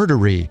femoral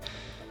artery.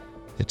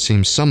 It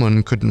seems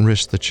someone couldn't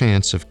risk the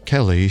chance of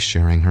Kelly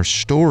sharing her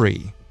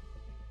story.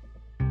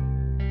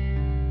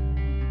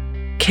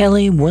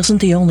 Kelly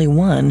wasn't the only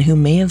one who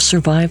may have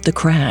survived the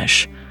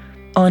crash.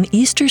 On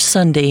Easter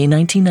Sunday,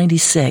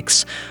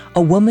 1996,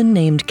 a woman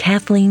named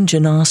Kathleen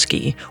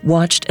Janoski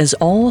watched as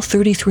all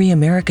 33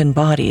 American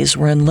bodies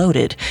were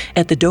unloaded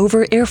at the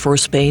Dover Air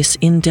Force Base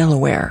in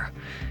Delaware.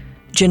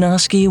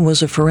 Janoski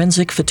was a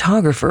forensic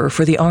photographer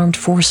for the armed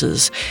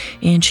forces,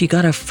 and she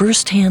got a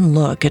first-hand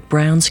look at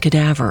Brown's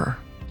cadaver.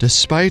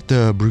 Despite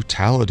the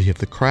brutality of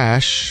the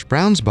crash,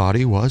 Brown's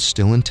body was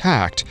still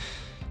intact.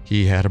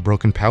 He had a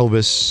broken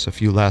pelvis, a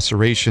few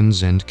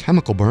lacerations, and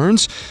chemical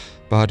burns,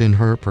 but in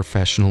her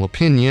professional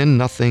opinion,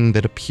 nothing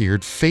that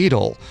appeared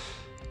fatal.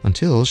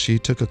 until she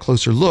took a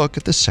closer look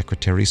at the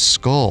secretary's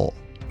skull.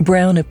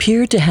 Brown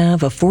appeared to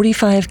have a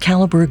 .45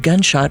 caliber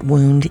gunshot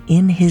wound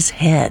in his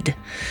head.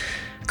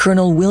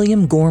 Colonel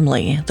William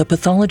Gormley, the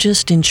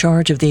pathologist in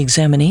charge of the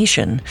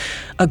examination,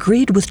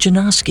 agreed with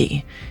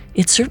Janoski.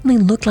 It certainly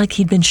looked like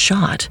he'd been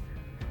shot.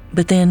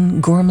 But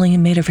then Gormley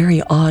made a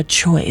very odd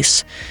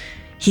choice.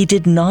 He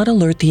did not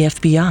alert the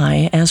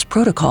FBI as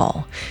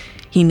protocol.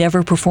 He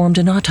never performed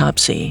an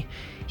autopsy.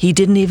 He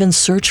didn't even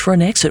search for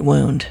an exit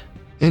wound.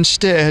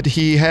 Instead,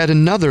 he had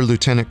another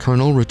lieutenant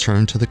colonel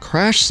return to the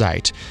crash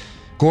site.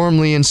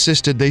 Gormley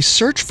insisted they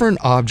search for an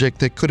object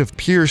that could have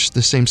pierced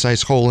the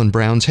same-size hole in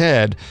Brown's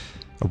head.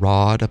 A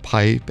rod, a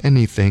pipe,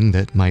 anything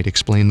that might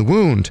explain the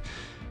wound.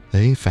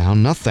 They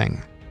found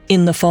nothing.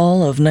 In the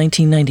fall of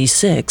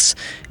 1996,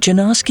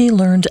 Janoski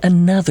learned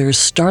another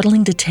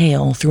startling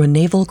detail through a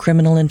naval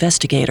criminal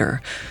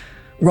investigator.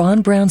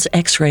 Ron Brown's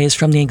x-rays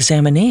from the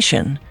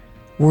examination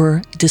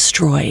were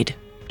destroyed.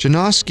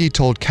 Janoski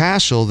told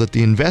Cashel that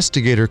the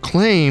investigator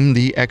claimed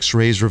the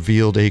x-rays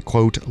revealed a,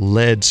 quote,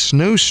 lead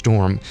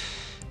snowstorm,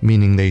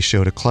 meaning they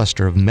showed a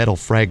cluster of metal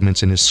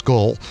fragments in his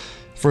skull.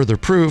 Further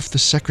proof the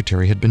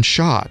secretary had been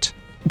shot.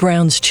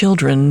 Brown's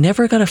children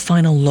never got a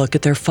final look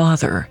at their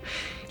father.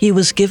 He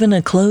was given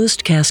a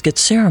closed casket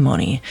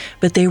ceremony,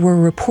 but they were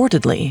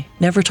reportedly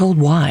never told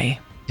why.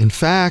 In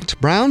fact,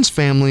 Brown's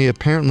family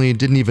apparently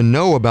didn't even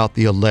know about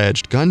the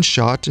alleged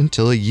gunshot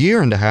until a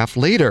year and a half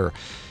later.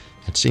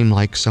 It seemed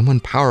like someone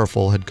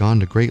powerful had gone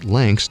to great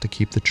lengths to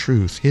keep the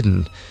truth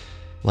hidden.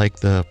 Like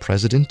the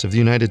President of the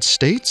United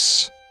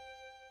States?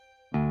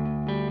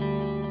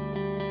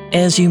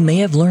 As you may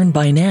have learned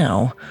by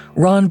now,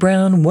 Ron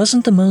Brown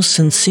wasn't the most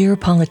sincere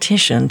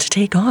politician to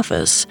take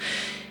office.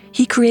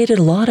 He created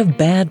a lot of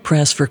bad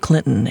press for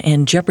Clinton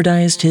and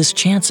jeopardized his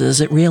chances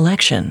at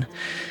re-election.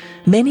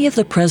 Many of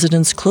the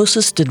president's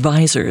closest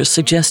advisors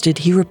suggested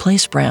he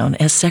replace Brown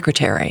as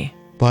secretary.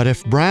 But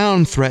if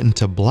Brown threatened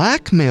to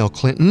blackmail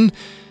Clinton,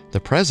 the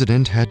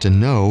president had to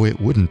know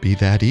it wouldn't be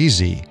that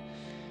easy.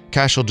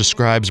 Cashel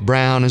describes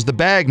Brown as the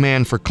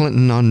bagman for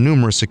Clinton on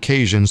numerous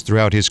occasions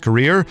throughout his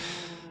career,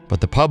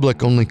 but the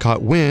public only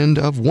caught wind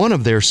of one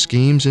of their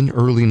schemes in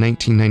early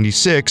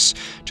 1996,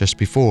 just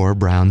before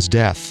Brown's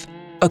death.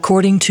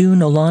 According to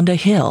Nolanda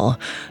Hill,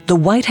 the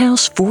White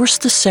House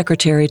forced the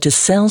secretary to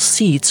sell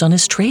seats on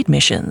his trade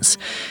missions.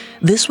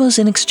 This was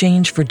in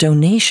exchange for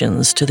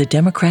donations to the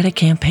Democratic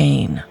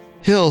campaign.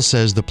 Hill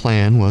says the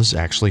plan was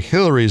actually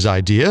Hillary's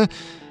idea.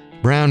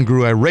 Brown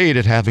grew irate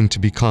at having to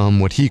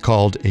become what he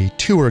called a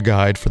tour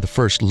guide for the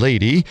First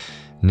Lady.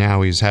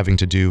 Now he's having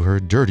to do her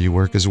dirty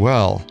work as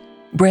well.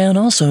 Brown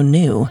also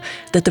knew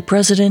that the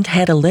president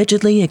had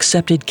allegedly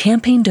accepted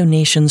campaign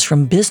donations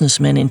from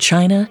businessmen in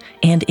China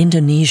and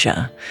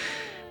Indonesia,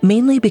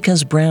 mainly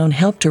because Brown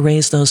helped to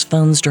raise those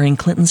funds during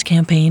Clinton's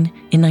campaign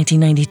in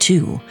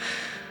 1992.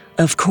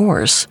 Of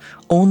course,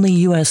 only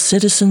U.S.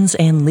 citizens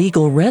and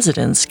legal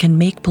residents can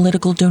make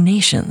political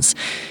donations.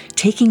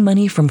 Taking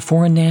money from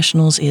foreign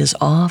nationals is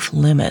off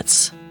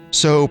limits.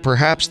 So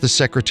perhaps the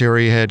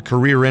secretary had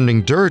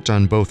career-ending dirt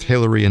on both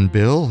Hillary and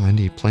Bill, and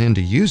he planned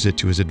to use it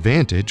to his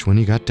advantage when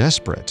he got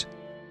desperate.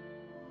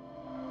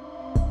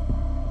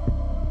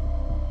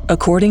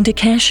 According to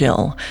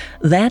Cashel,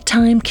 that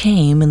time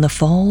came in the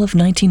fall of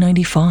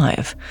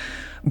 1995.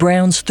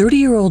 Brown's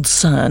 30-year-old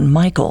son,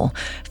 Michael,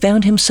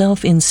 found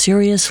himself in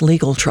serious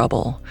legal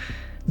trouble.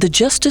 The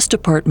Justice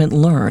Department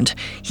learned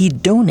he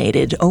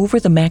donated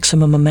over the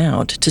maximum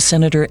amount to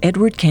Senator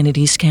Edward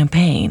Kennedy's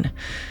campaign.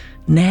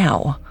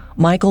 Now,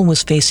 Michael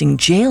was facing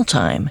jail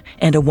time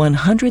and a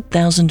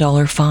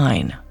 $100,000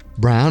 fine.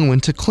 Brown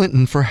went to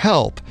Clinton for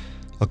help.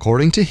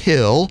 According to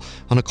Hill,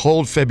 on a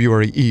cold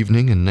February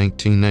evening in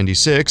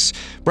 1996,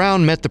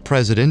 Brown met the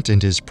president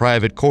in his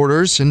private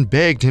quarters and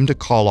begged him to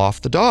call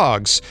off the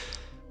dogs.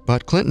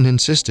 But Clinton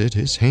insisted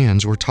his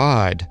hands were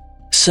tied.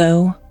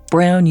 So,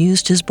 Brown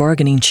used his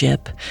bargaining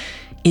chip.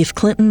 If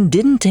Clinton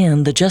didn't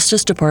end the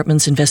Justice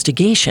Department's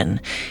investigation,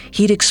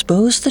 he'd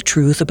expose the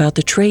truth about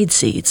the trade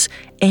seats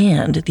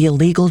and the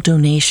illegal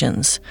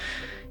donations.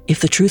 If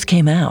the truth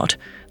came out,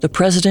 the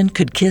president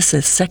could kiss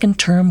a second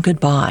term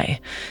goodbye.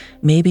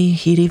 Maybe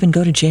he'd even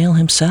go to jail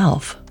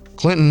himself.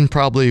 Clinton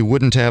probably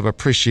wouldn't have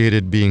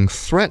appreciated being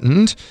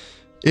threatened.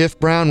 If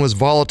Brown was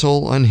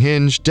volatile,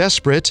 unhinged,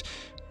 desperate,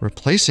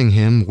 replacing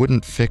him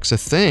wouldn't fix a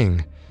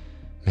thing.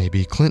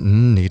 Maybe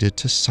Clinton needed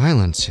to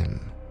silence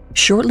him.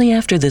 Shortly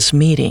after this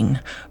meeting,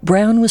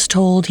 Brown was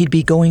told he'd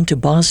be going to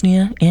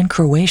Bosnia and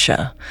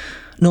Croatia.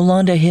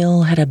 Nolanda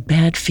Hill had a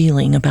bad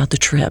feeling about the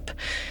trip.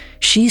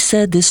 She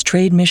said this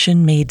trade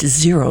mission made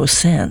 0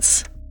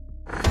 sense.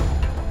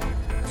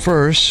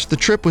 First, the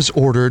trip was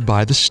ordered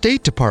by the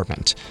State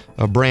Department,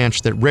 a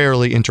branch that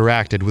rarely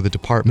interacted with the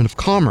Department of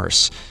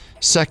Commerce.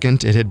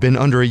 Second, it had been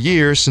under a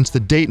year since the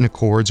Dayton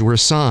Accords were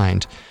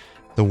signed.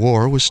 The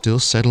war was still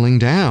settling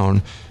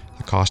down.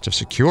 The cost of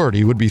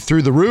security would be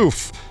through the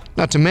roof.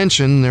 Not to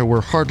mention, there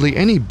were hardly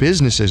any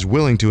businesses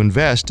willing to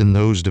invest in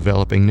those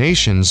developing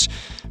nations.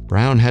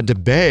 Brown had to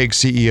beg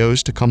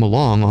CEOs to come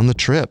along on the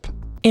trip.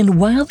 And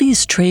while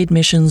these trade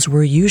missions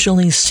were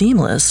usually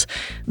seamless,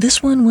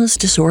 this one was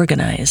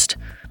disorganized.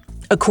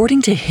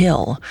 According to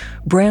Hill,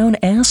 Brown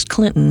asked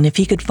Clinton if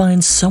he could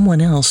find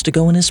someone else to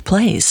go in his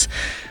place,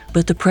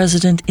 but the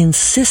president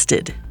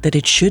insisted that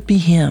it should be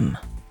him.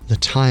 The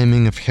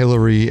timing of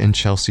Hillary and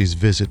Chelsea's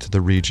visit to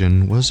the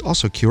region was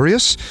also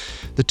curious.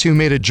 The two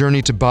made a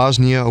journey to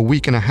Bosnia a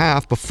week and a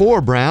half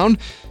before Brown.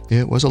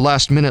 It was a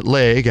last-minute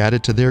leg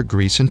added to their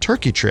Greece and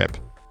Turkey trip.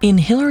 In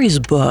Hillary's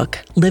book,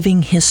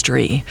 Living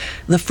History,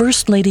 the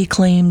First Lady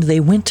claimed they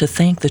went to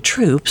thank the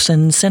troops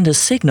and send a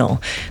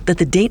signal that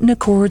the Dayton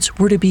Accords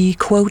were to be,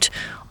 quote,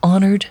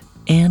 honored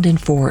and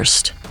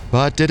enforced.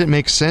 But did it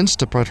make sense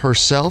to put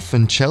herself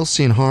and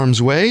Chelsea in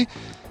harm's way?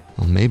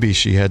 Well, maybe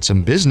she had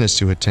some business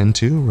to attend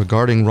to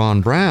regarding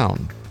Ron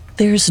Brown.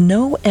 There's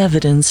no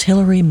evidence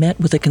Hillary met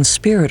with a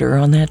conspirator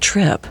on that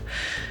trip.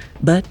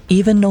 But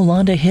even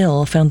Nolanda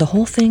Hill found the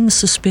whole thing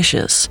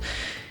suspicious.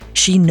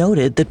 She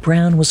noted that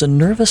Brown was a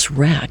nervous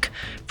wreck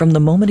from the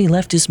moment he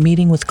left his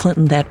meeting with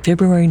Clinton that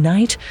February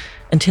night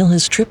until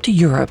his trip to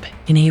Europe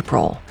in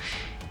April.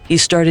 He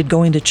started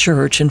going to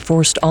church and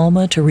forced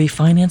Alma to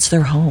refinance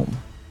their home.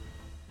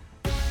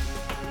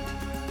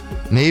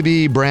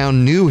 Maybe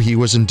Brown knew he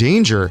was in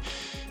danger.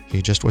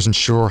 He just wasn't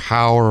sure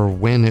how or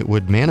when it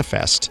would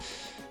manifest.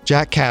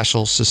 Jack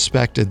Cashel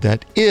suspected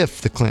that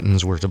if the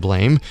Clintons were to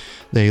blame,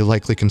 they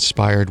likely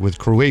conspired with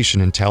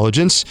Croatian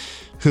intelligence,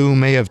 who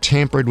may have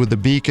tampered with the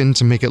beacon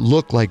to make it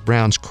look like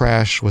Brown's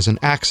crash was an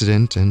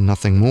accident and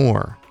nothing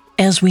more.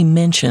 As we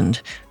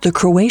mentioned, the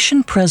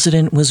Croatian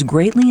president was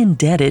greatly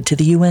indebted to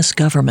the U.S.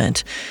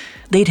 government.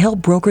 They'd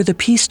helped broker the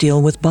peace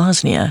deal with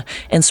Bosnia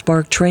and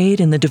spark trade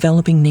in the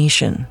developing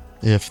nation.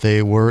 If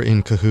they were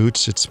in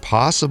cahoots, it's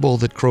possible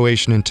that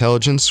Croatian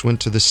intelligence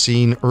went to the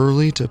scene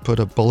early to put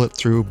a bullet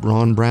through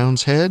Ron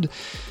Brown's head.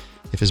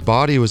 If his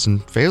body was in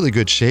fairly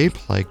good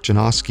shape, like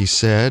Janoski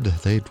said,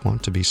 they'd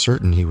want to be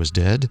certain he was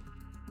dead.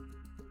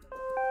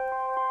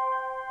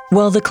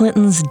 While the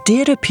Clintons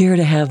did appear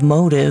to have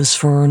motives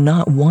for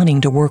not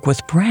wanting to work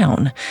with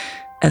Brown,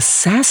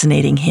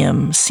 assassinating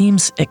him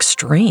seems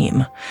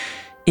extreme.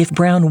 If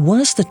Brown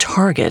was the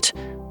target,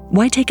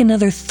 why take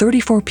another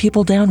 34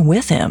 people down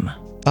with him?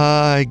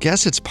 I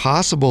guess it's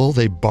possible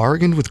they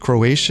bargained with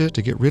Croatia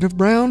to get rid of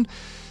Brown,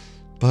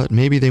 but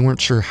maybe they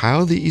weren't sure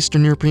how the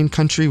Eastern European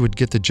country would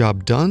get the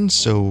job done,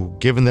 so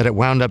given that it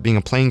wound up being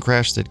a plane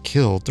crash that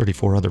killed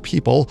 34 other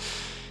people,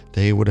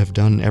 they would have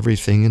done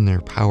everything in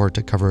their power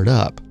to cover it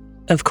up.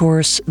 Of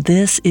course,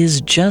 this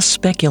is just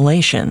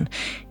speculation,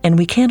 and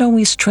we can't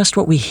always trust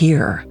what we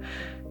hear.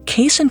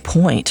 Case in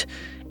point,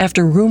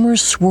 after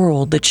rumors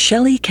swirled that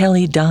Shelley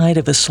Kelly died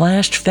of a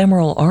slashed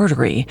femoral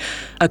artery,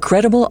 a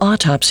credible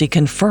autopsy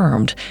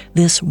confirmed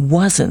this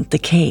wasn't the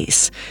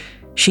case.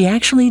 She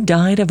actually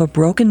died of a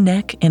broken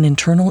neck and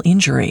internal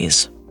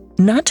injuries.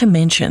 Not to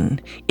mention,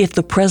 if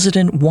the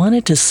president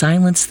wanted to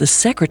silence the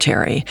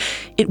secretary,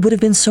 it would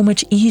have been so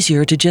much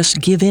easier to just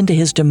give in to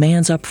his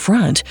demands up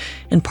front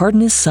and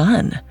pardon his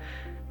son,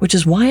 which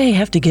is why I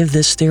have to give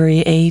this theory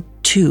a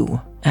 2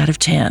 out of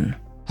 10.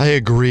 I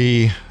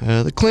agree.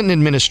 The Clinton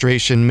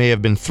administration may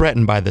have been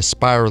threatened by the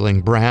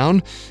spiraling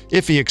Brown.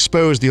 If he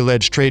exposed the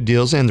alleged trade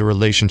deals and the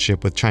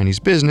relationship with Chinese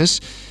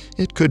business,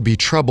 it could be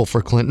trouble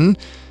for Clinton.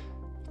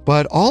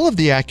 But all of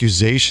the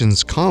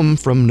accusations come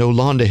from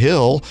Nolanda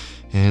Hill,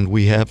 and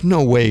we have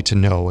no way to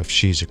know if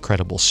she's a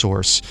credible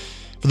source.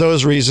 For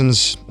those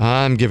reasons,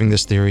 I'm giving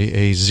this theory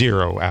a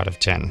 0 out of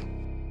 10.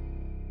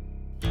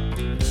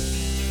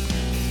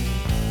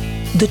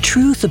 The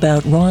truth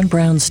about Ron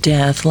Brown's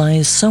death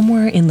lies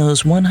somewhere in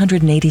those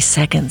 180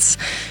 seconds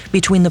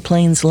between the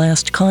plane's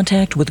last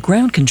contact with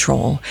ground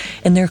control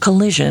and their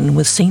collision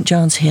with St.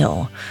 John's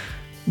Hill.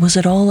 Was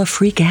it all a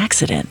freak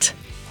accident?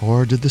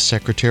 Or did the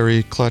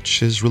secretary clutch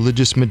his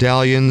religious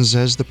medallions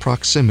as the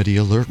proximity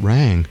alert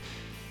rang?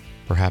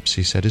 Perhaps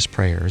he said his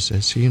prayers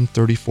as he and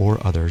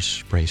 34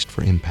 others braced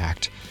for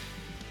impact.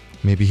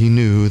 Maybe he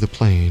knew the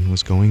plane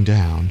was going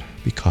down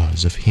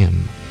because of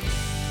him.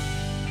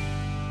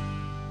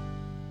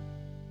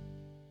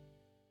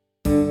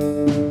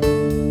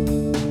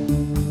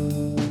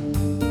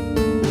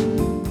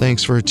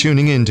 Thanks for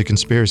tuning in to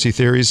Conspiracy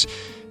Theories.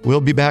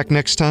 We'll be back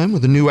next time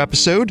with a new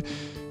episode.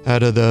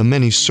 Out of the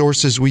many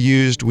sources we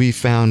used, we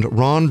found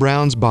Ron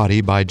Brown's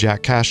Body by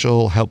Jack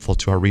Cashel helpful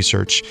to our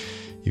research.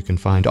 You can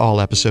find all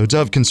episodes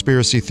of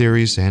Conspiracy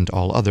Theories and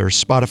all other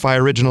Spotify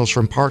originals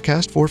from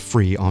Parcast for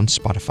free on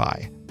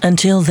Spotify.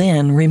 Until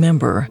then,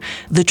 remember,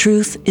 the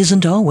truth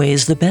isn't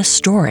always the best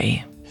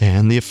story.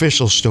 And the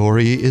official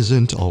story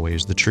isn't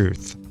always the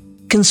truth.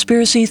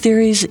 Conspiracy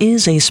Theories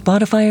is a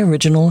Spotify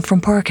original from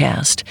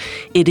Parcast.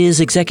 It is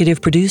executive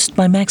produced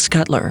by Max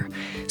Cutler.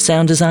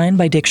 Sound design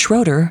by Dick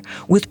Schroeder,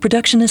 with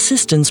production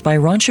assistance by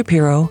Ron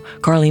Shapiro,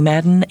 Carly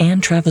Madden,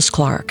 and Travis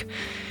Clark.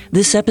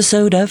 This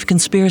episode of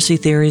Conspiracy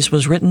Theories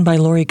was written by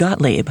Lori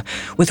Gottlieb,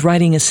 with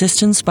writing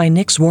assistance by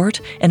Nick Zwart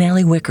and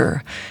Allie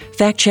Wicker,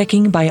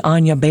 fact-checking by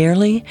Anya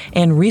Baerly,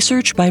 and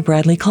research by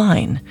Bradley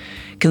Klein.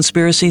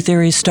 Conspiracy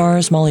Theories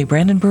stars Molly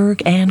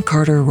Brandenburg and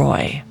Carter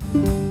Roy.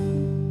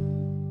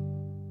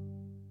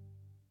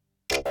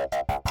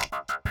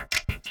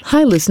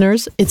 Hi,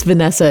 listeners. It's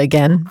Vanessa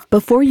again.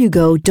 Before you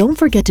go, don't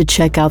forget to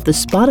check out the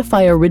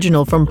Spotify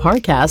original from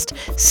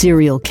Parcast,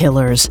 Serial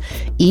Killers.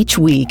 Each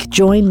week,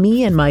 join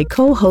me and my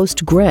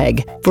co-host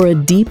Greg for a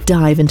deep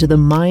dive into the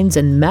minds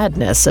and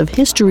madness of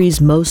history's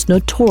most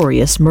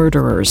notorious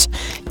murderers.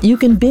 You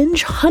can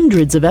binge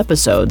hundreds of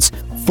episodes,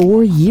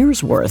 4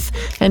 years worth,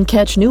 and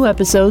catch new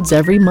episodes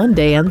every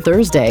Monday and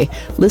Thursday.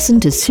 Listen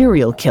to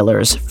Serial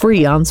Killers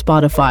free on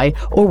Spotify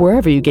or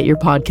wherever you get your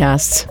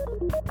podcasts.